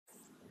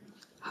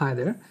Hi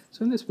there.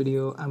 So in this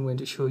video, I'm going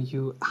to show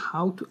you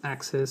how to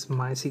access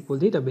MySQL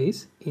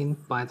database in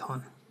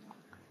Python.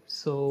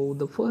 So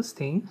the first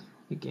thing,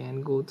 you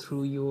can go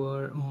through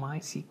your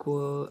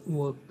MySQL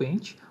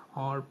workbench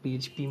or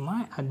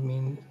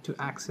phpMyAdmin to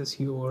access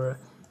your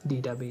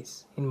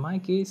database. In my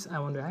case, I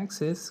want to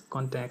access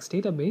contacts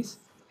database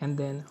and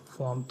then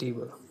form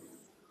table.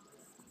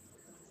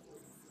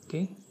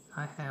 Okay,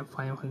 I have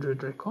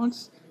 500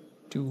 records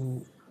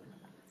to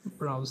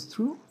browse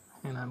through,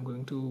 and I'm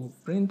going to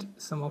print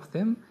some of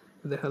them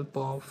with the help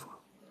of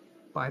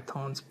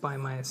Python's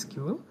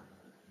PyMySQL.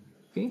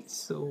 Okay,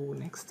 so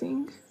next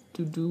thing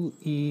to do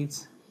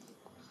is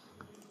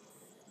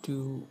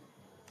to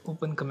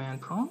open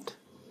command prompt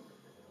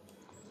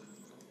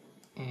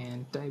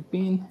and type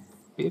in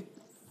pip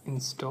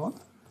install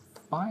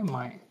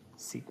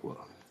PyMySQL.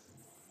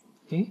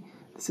 Okay,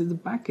 this is the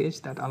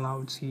package that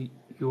allows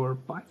your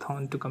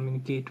Python to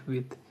communicate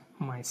with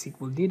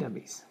MySQL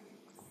database.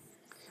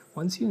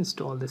 Once you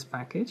install this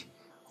package,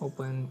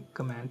 open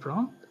command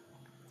prompt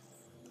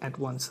at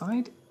one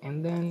side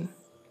and then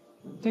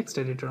text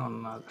editor on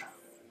another,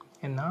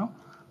 and now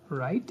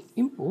write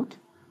import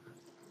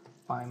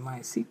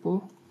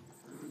PyMySQL,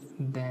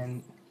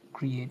 then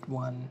create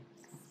one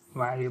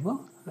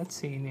variable, let's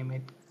say name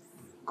it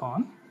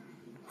con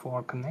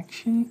for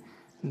connection,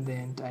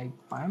 then type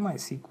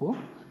PyMySQL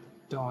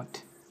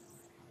dot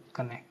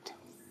connect.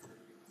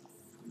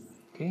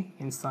 Okay,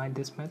 inside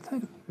this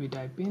method we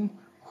type in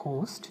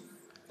host,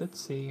 let's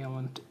say I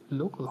want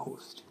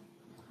localhost,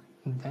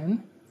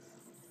 then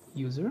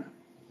user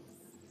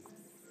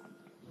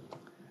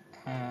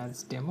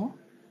as demo,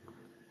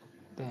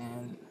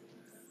 then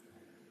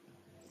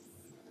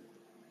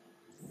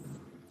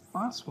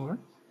password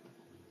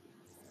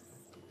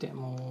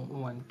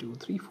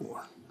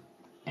demo1234,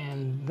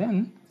 and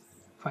then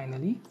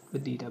finally the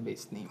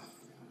database name,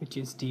 which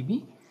is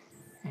db,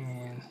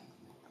 and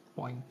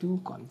point to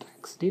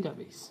contacts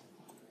database.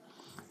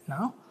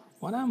 Now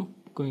what I'm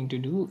going to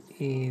do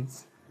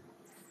is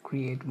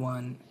create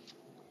one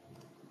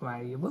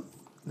variable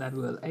that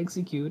will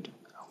execute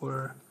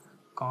our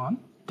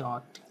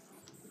con.cursor.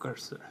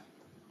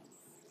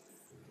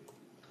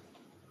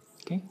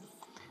 Okay,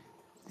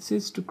 this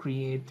is to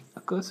create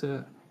a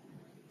cursor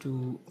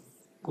to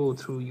go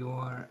through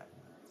your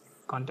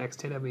contacts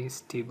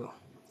database table.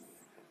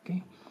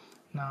 Okay,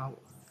 now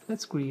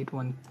let's create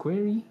one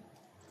query.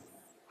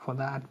 For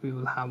that we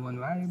will have one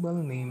variable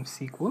named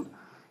SQL,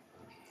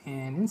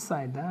 and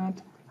inside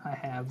that I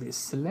have this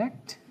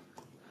select,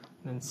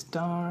 then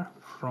star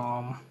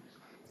from,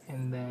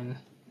 and then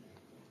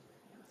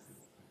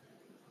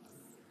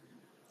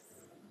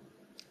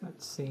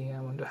let's say I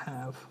want to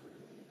have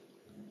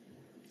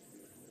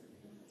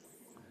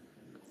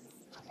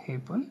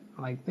happen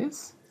like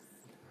this,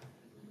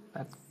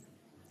 that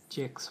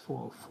checks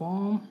for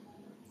form,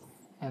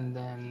 and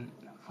then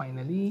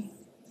finally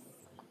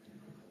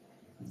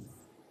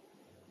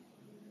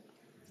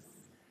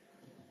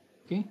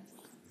okay,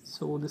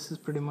 so this is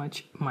pretty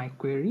much my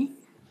query.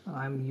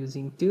 I'm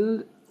using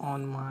tilde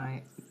on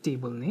my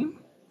table name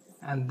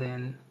and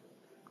then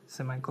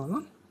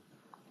semicolon.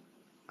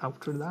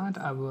 After that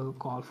I will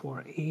call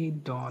for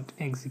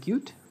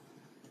a.execute,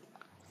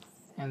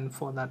 and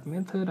for that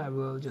method I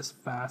will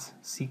just pass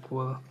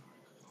SQL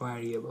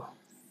variable.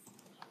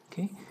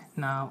 Okay,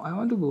 now I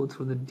want to go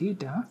through the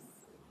data.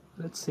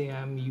 Let's say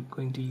I'm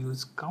going to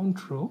use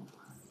count row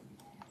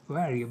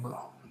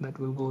variable that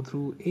will go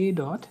through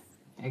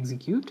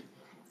a.execute,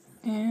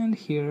 and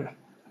here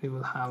we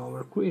will have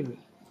our query.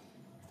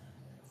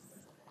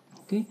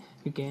 Okay,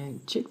 you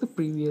can check the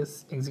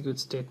previous execute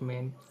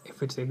statement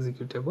if it's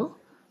executable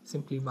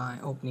simply by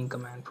opening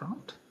command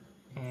prompt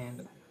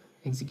and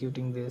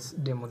executing this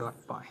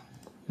demo.py.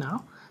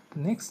 Now the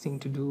next thing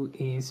to do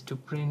is to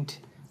print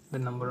the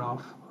number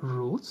of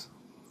rows.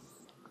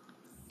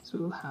 So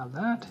we'll have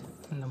that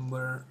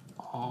number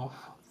of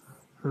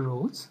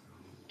rows,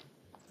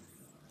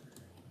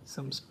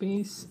 some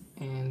space,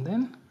 and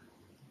then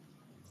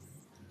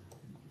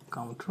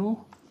count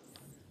row,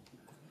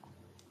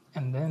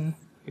 and then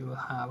we will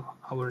have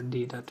our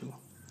data too.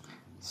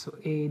 So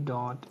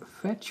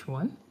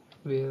a.fetch1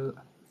 will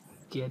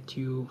get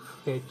you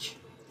fetch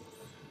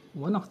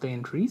one of the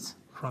entries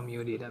from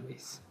your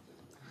database.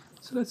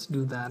 So let's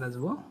do that as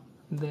well.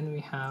 Then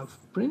we have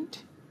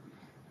print,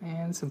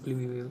 and simply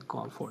we will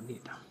call for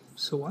data.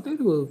 So what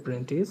it will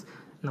print is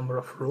number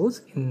of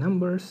rows in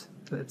numbers,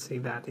 let's say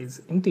that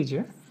is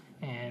integer,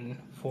 and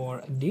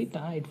for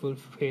data it will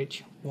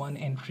fetch one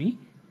entry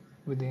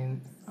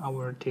within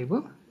our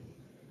table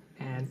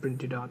and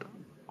print it out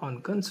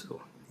on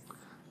console.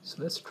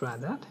 So let's try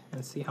that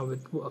and see how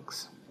it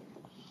works.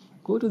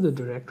 Go to the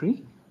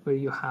directory where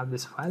you have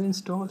this file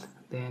installed,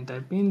 then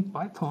type in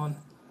python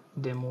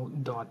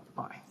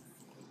demo.py.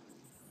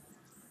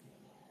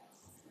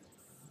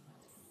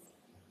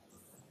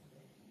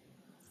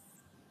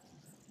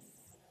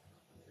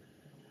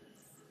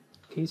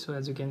 Okay, so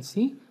as you can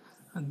see,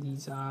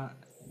 these are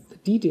the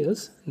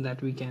details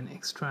that we can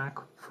extract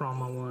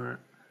from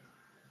our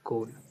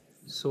code.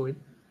 So it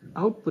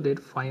outputted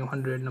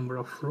 500 number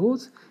of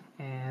rows,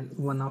 and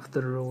one of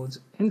the rows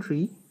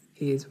entry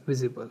is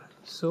visible.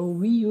 So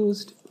we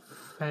used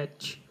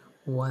fetch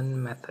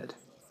one method.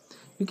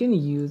 You can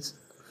use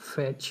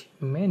fetch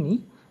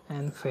many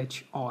and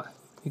fetch all.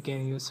 You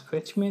can use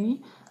fetch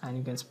many and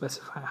you can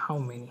specify how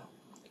many.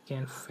 You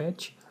can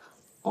fetch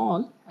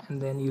all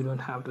and then you don't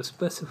have to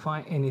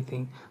specify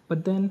anything,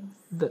 but then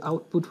the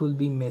output will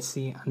be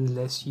messy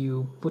unless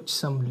you put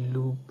some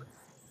loop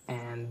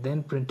and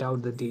then print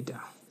out the data.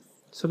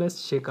 So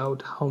let's check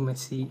out how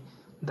messy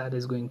that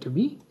is going to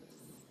be.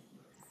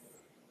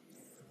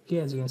 Okay,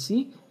 as you can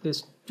see,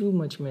 there's too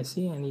much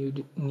messy and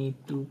you need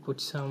to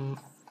put some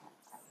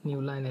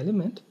new line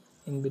element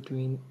in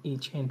between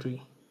each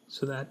entry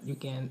so that you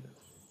can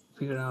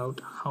figure out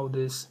how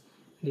this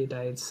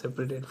data is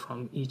separated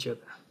from each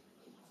other.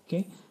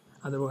 Okay,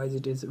 otherwise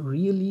it is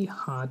really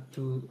hard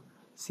to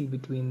see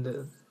between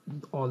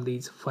all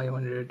these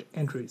 500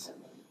 entries.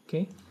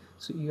 Okay,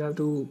 so you have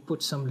to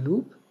put some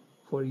loop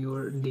for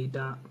your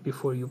data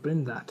before you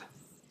print that.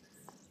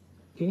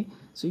 Okay,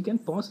 so you can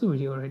pause the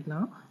video right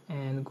now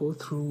and go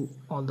through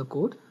all the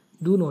code.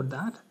 Do note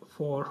that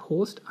for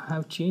host I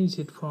have changed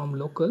it from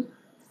local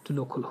to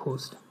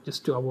localhost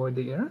just to avoid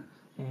the error,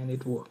 and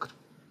it worked.